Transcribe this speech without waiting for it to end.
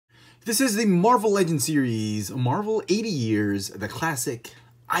This is the Marvel Legends series, Marvel 80 Years, the classic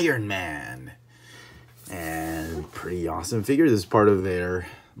Iron Man. And pretty awesome figure. This is part of their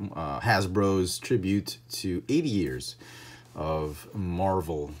Hasbro's tribute to 80 years of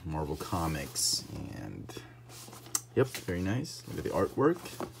Marvel Comics. And yep, very nice. Look at the artwork.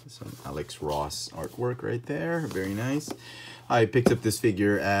 Some Alex Ross artwork right there. Very nice. I picked up this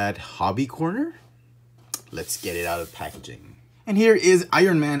figure at Hobby Corner. Let's get it out of packaging. And here is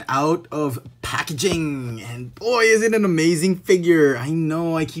Iron Man out of packaging. And boy, is it an amazing figure. I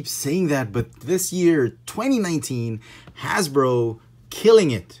know I keep saying that, but this year, 2019, Hasbro killing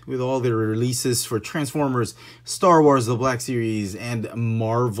it with all their releases for Transformers, Star Wars, The Black Series, and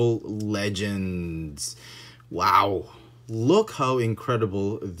Marvel Legends. Wow. Look how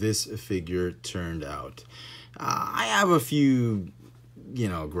incredible this figure turned out. I have a few,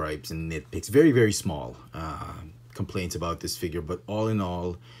 gripes and nitpicks. Very, very small complaints about this figure, but all in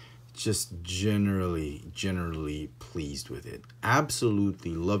all, just generally pleased with it.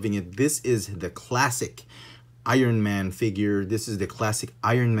 Absolutely loving it. This is the classic Iron Man figure. This is the classic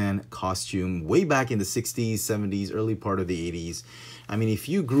Iron Man costume way back in the 60s, 70s, early part of the 80s. I mean, if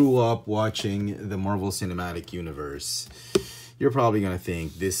you grew up watching the Marvel Cinematic Universe, you're probably gonna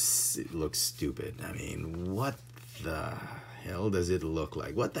think this looks stupid. I mean, what the hell does it look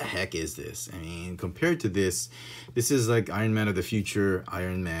like? What the heck is this? I mean, compared to this is like Iron Man of the future,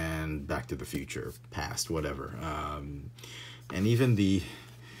 Iron Man Back to the Future, past, whatever. And even the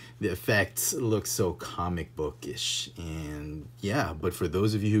effects look so comic bookish. And yeah, but for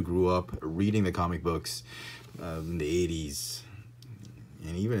those of you who grew up reading the comic books in the 80s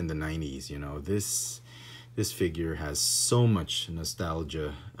and even in the 90s, this figure has so much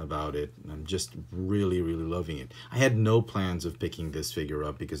nostalgia about it. I'm just really loving it. I had no plans of picking this figure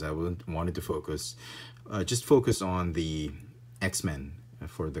up because I wanted to focus on the X-Men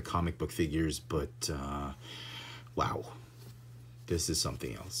for the comic book figures, but wow, this is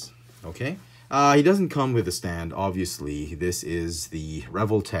something else. Okay, he doesn't come with a stand, obviously. This is the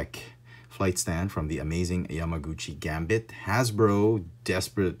Revoltech flight stand from the amazing Yamaguchi Gambit. Hasbro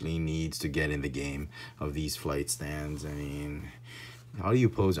desperately needs to get in the game of these flight stands. I mean, how do you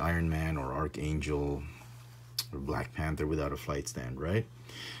pose Iron Man or Archangel or Black Panther without a flight stand, right?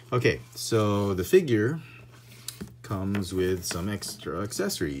 Okay, so the figure comes with some extra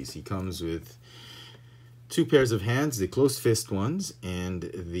accessories. He comes with two pairs of hands, the closed fist ones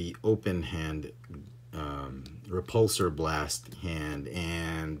and the open hand repulsor blast hand.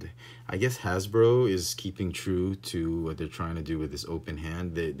 And I guess Hasbro is keeping true to what they're trying to do with this open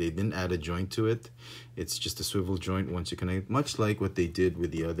hand. They didn't add a joint to it. It's just a swivel joint once you connect, much like what they did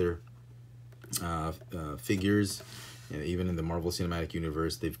with the other figures. Even in the Marvel Cinematic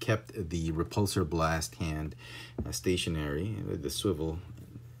Universe, they've kept the repulsor blast hand stationary with the swivel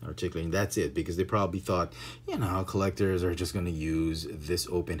articulating. That's it, because they probably thought, collectors are just going to use this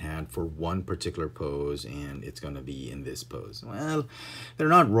open hand for one particular pose and it's going to be in this pose. Well, they're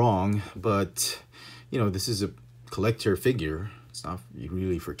not wrong, but this is a collector figure. It's not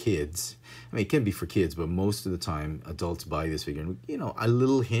really for kids. I mean, it can be for kids, but most of the time adults buy this figure. And, a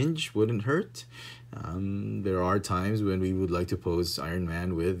little hinge wouldn't hurt. There are times when we would like to pose Iron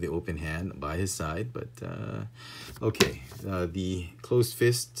Man with the open hand by his side, but okay. The closed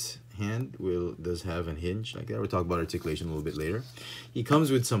fist hand does have a hinge like that. We'll talk about articulation a little bit later. He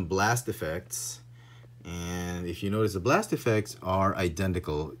comes with some blast effects, and if you notice, the blast effects are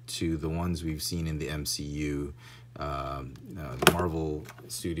identical to the ones we've seen in the MCU, the Marvel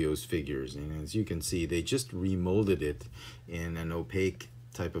Studios figures. And as you can see, they just remolded it in an opaque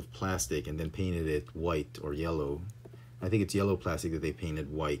type of plastic and then painted it white or yellow. I think it's yellow plastic that they painted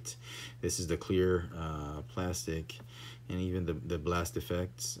white. This is the clear plastic, and even the blast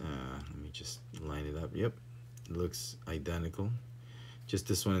effects. Let me just line it up. Yep, it looks identical. Just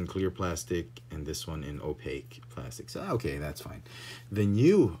this one in clear plastic and this one in opaque plastic. So, okay, that's fine. The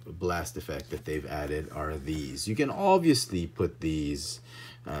new blast effect that they've added are these. You can obviously put these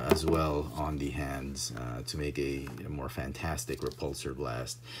as well on the hands to make a more fantastic repulsor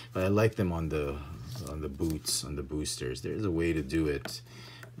blast. But I like them on the boots, on the boosters. There's a way to do it,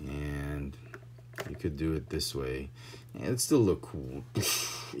 and you could do it this way. And it'd still look cool.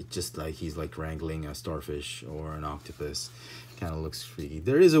 It's just like he's like wrangling a starfish or an octopus. Kind of looks freaky.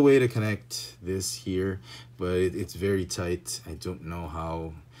 There is a way to connect this here, but it's very tight. I don't know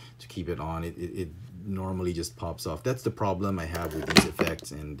how to keep it on. It normally just pops off. That's the problem I have with these effects,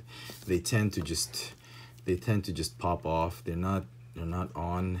 and they tend to just pop off. They're not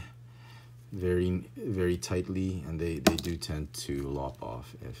on very tightly, and they do tend to lop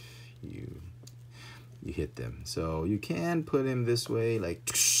off if you hit them. So you can put him this way,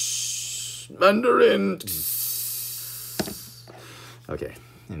 like Mandarin. Okay,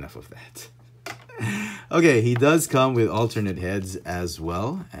 enough of that. Okay, he does come with alternate heads as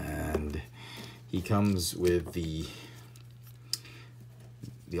well, and he comes with the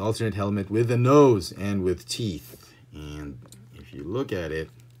alternate helmet with a nose and with teeth. And if you look at it,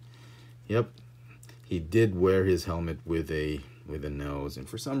 yep, he did wear his helmet with a nose, and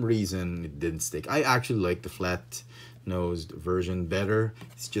for some reason it didn't stick. I actually like the flat nosed version better.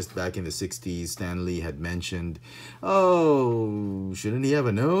 It's just back in the 60s, Stan Lee had mentioned, oh, shouldn't he have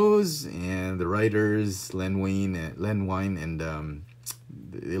a nose? And the writers, Len Wein and the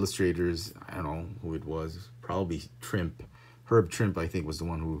illustrators, I don't know who it was, probably Herb Trimp, I think, was the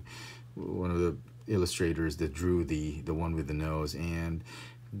one of the illustrators that drew the one with the nose, and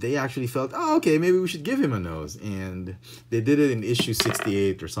they actually felt, oh, okay, maybe we should give him a nose. And they did it in issue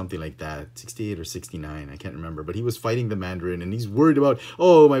 68 or something like that. 68 or 69, I can't remember. But he was fighting the Mandarin, and he's worried about,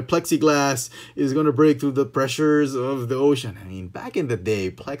 oh, my plexiglass is going to break through the pressures of the ocean. I mean, back in the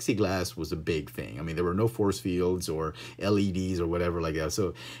day, plexiglass was a big thing. I mean, there were no force fields or LEDs or whatever like that.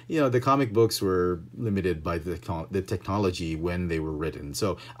 So, you know, the comic books were limited by the technology when they were written.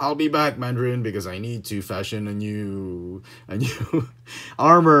 So, I'll be back, Mandarin, because I need to fashion a new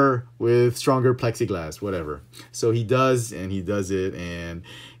armor with stronger plexiglass, whatever. So he does, and he does it, and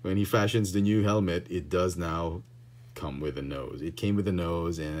when he fashions the new helmet, it does now come with a nose. It came with a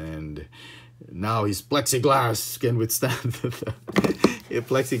nose, and now his plexiglass can withstand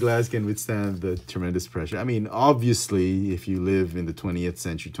the tremendous pressure. I mean, obviously, if you live in the 20th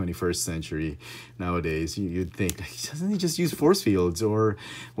century, 21st century nowadays, you'd think, doesn't he just use force fields? Or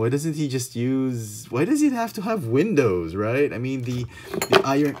why does he have to have windows, right? I mean, the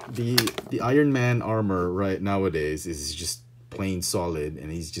Iron Man armor right nowadays is just plain solid,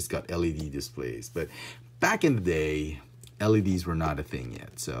 and he's just got LED displays. But back in the day, LEDs were not a thing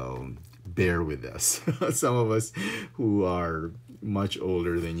yet, so bear with us. Some of us who are much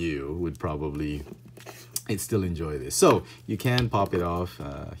older than you would probably still enjoy this. So you can pop it off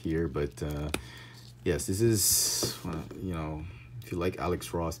here, but yes, this is, you know, if you like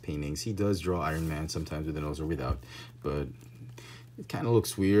Alex Ross paintings, he does draw Iron Man sometimes with a nose or without, but it kind of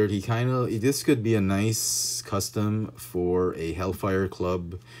looks weird. This could be a nice custom for a Hellfire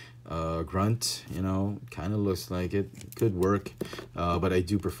Club grunt, you know, kind of looks like it could work, but I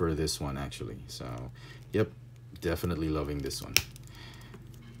do prefer this one actually. So yep, definitely loving this one.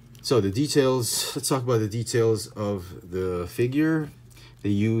 So the details, let's talk about the details of the figure. They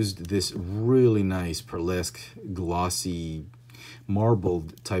used this really nice pearlesque glossy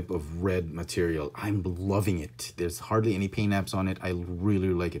marbled type of red material. I'm loving it. There's hardly any paint apps on it. I really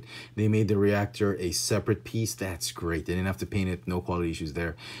like it. They made the reactor a separate piece. That's great. They didn't have to paint it. No quality issues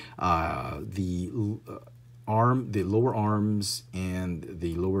there. The lower arms and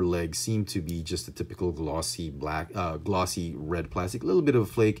the lower legs seem to be just a typical glossy glossy red plastic. A little bit of a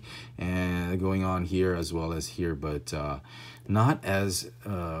flake and going on here as well as here, but not as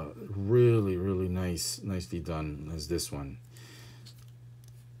really nicely done as this one.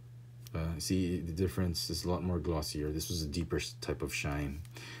 See the difference is a lot more glossier. This was a deeper type of shine.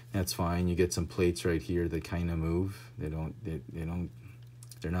 That's fine. You get some plates right here that kind of move. They're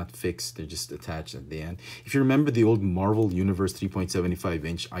not fixed. They're just attached at the end. If you remember the old Marvel Universe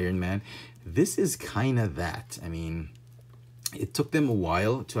 3.75-inch Iron Man, this is kind of that. I mean, it took them a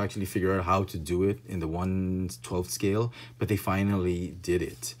while to actually figure out how to do it in the 1/12 scale, but they finally did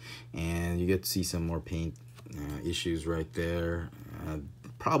it. And you get to see some more paint issues right there.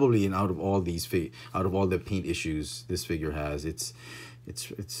 Probably out of all the paint issues this figure has, it's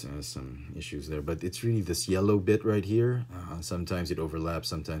some issues there, but it's really this yellow bit right here. Sometimes it overlaps,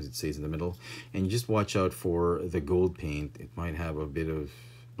 sometimes it stays in the middle, and you just watch out for the gold paint. It might have a bit of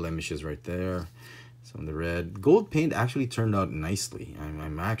blemishes right there. Some of the red gold paint actually turned out nicely.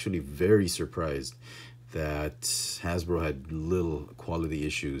 I'm actually very surprised that Hasbro had little quality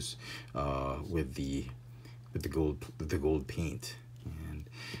issues with the gold paint.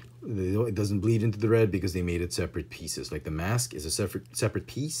 It doesn't bleed into the red because they made it separate pieces. Like the mask is a separate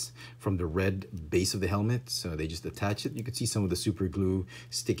piece from the red base of the helmet, so they just attach it. You could see some of the super glue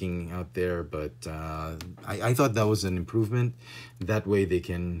sticking out there, but I thought that was an improvement. That way they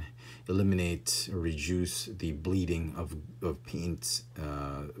can eliminate or reduce the bleeding of paint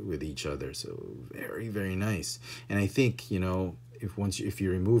with each other. So very nice. And I think, you know, if you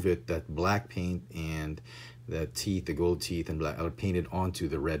remove it, that black paint and the gold teeth and black are painted onto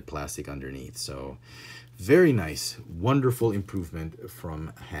the red plastic underneath. So very nice, wonderful improvement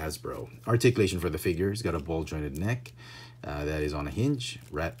from Hasbro. Articulation for the figure, it's got a ball jointed neck that is on a hinge,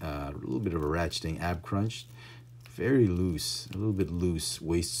 a little bit of a ratcheting ab crunch. very loose, a little bit loose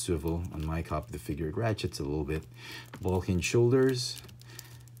waist swivel on my copy of the figure. It ratchets a little bit. Ball hinge shoulders,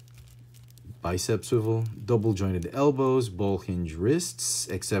 bicep swivel, double jointed elbows, ball hinge wrists,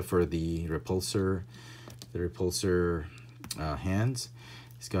 except for the repulsor hands.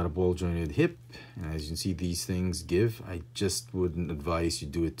 It's got a ball jointed hip, and as you can see, these things give. I just wouldn't advise you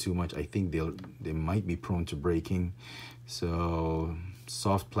do it too much. I think they might be prone to breaking. So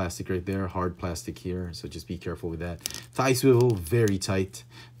soft plastic right there, hard plastic here, so just be careful with that. Thigh swivel, very tight.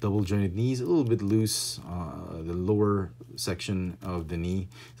 Double jointed knees, a little bit loose. The lower section of the knee,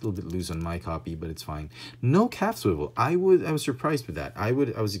 a little bit loose on my copy, but it's fine. No calf swivel. I was surprised with that. I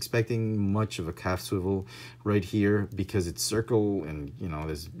was expecting much of a calf swivel right here because it's circle and you know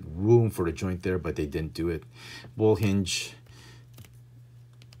there's room for the joint there, but they didn't do it. Ball hinge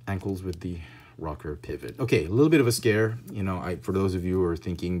ankles with the rocker pivot. Okay, a little bit of a scare. You know, for those of you who are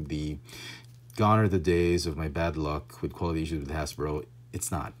thinking gone are the days of my bad luck with quality issues with Hasbro,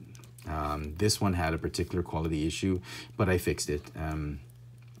 it's not. This one had a particular quality issue, but I fixed it.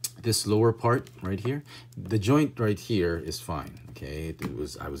 This lower part right here, the joint right here is fine. Okay,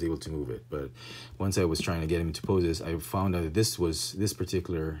 I was able to move it, but once I was trying to get him to poses, I found out that this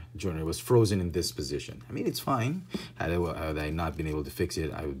particular joint was frozen in this position. I mean, it's fine. Had I not been able to fix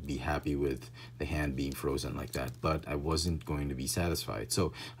it, I would be happy with the hand being frozen like that, but I wasn't going to be satisfied.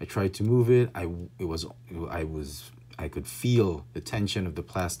 So I tried to move it. I could feel the tension of the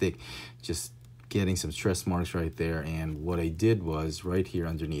plastic, just getting some stress marks right there. And what I did was right here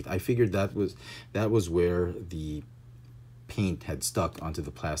underneath, I figured that was where the paint had stuck onto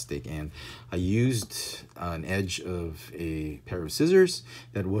the plastic, and I used an edge of a pair of scissors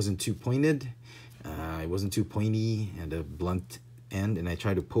that wasn't too pointed. It wasn't too pointy and a blunt end, and I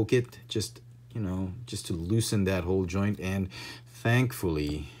tried to poke it just to loosen that whole joint, and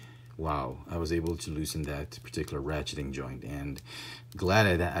thankfully, wow, I was able to loosen that particular ratcheting joint, and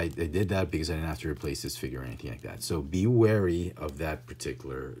glad I did that because I didn't have to replace this figure or anything like that. So be wary of that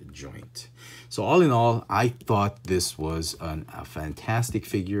particular joint. So all in all, I thought this was a fantastic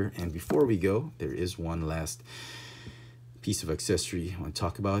figure. And before we go, there is one last piece of accessory I want to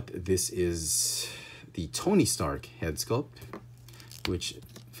talk about. This is the Tony Stark head sculpt, which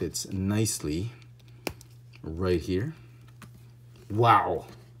fits nicely right here. Wow.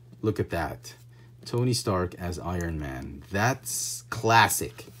 Look at that. Tony Stark as Iron Man. That's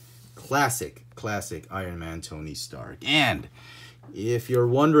classic. Classic Iron Man Tony Stark. And if you're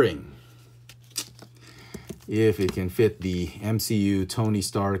wondering if it can fit the MCU Tony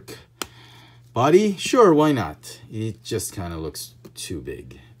Stark body, sure, why not? It just kind of looks too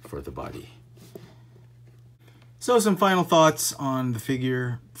big for the body. So some final thoughts on the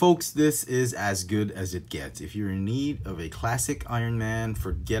figure. Folks, this is as good as it gets. If you're in need of a classic Iron Man,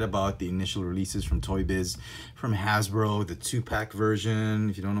 forget about the initial releases from Toy Biz, from Hasbro, the 2-pack version.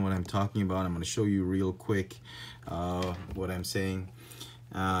 If you don't know what I'm talking about, I'm going to show you real quick what I'm saying.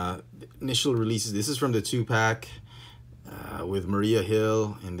 Initial releases, this is from the 2-pack with Maria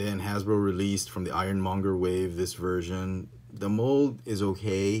Hill, and then Hasbro released from the Ironmonger wave this version. The mold is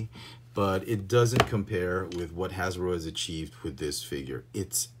okay, but it doesn't compare with what Hasbro has achieved with this figure.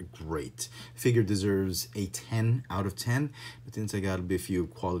 It's great. Figure deserves a 10 out of 10, but since I got a few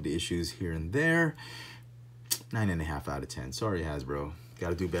quality issues here and there, 9.5 out of 10. Sorry, Hasbro.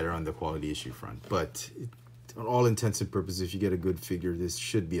 Got to do better on the quality issue front. But on all intents and purposes, if you get a good figure, this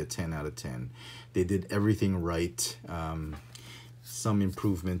should be a 10 out of 10. They did everything right. Some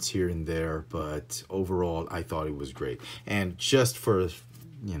improvements here and there, but overall, I thought it was great. And just for,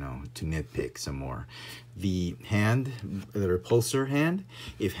 to nitpick some more, the repulsor hand,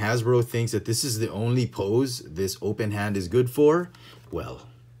 if Hasbro thinks that this is the only pose this open hand is good for, well,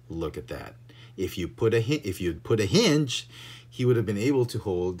 look at that. If you put a hinge, he would have been able to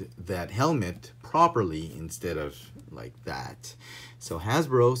hold that helmet properly instead of like that. So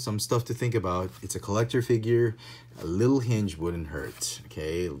Hasbro, some stuff to think about. It's a collector figure. A little hinge wouldn't hurt,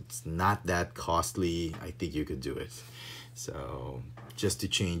 okay? It's not that costly. I think you could do it. So just to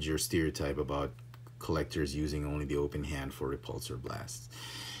change your stereotype about collectors using only the open hand for repulsor blasts.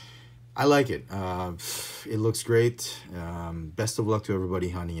 I like it. It looks great. Best of luck to everybody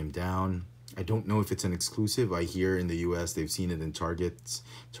hunting him down. I don't know if it's an exclusive. I hear in the US they've seen it in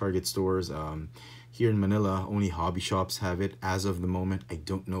Target stores. Here in Manila, only hobby shops have it as of the moment. I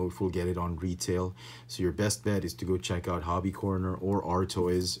don't know if we'll get it on retail. So your best bet is to go check out Hobby Corner or Our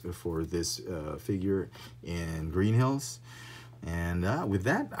Toys for this figure in Green Hills. And with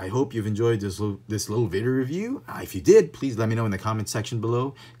that, I hope you've enjoyed this little video review. If you did, please let me know in the comment section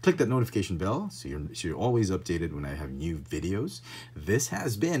below. Click that notification bell so you're always updated when I have new videos. This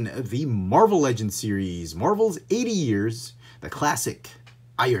has been the Marvel Legends series, Marvel's 80 Years, the classic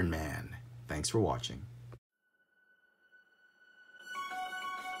Iron Man. Thanks for watching.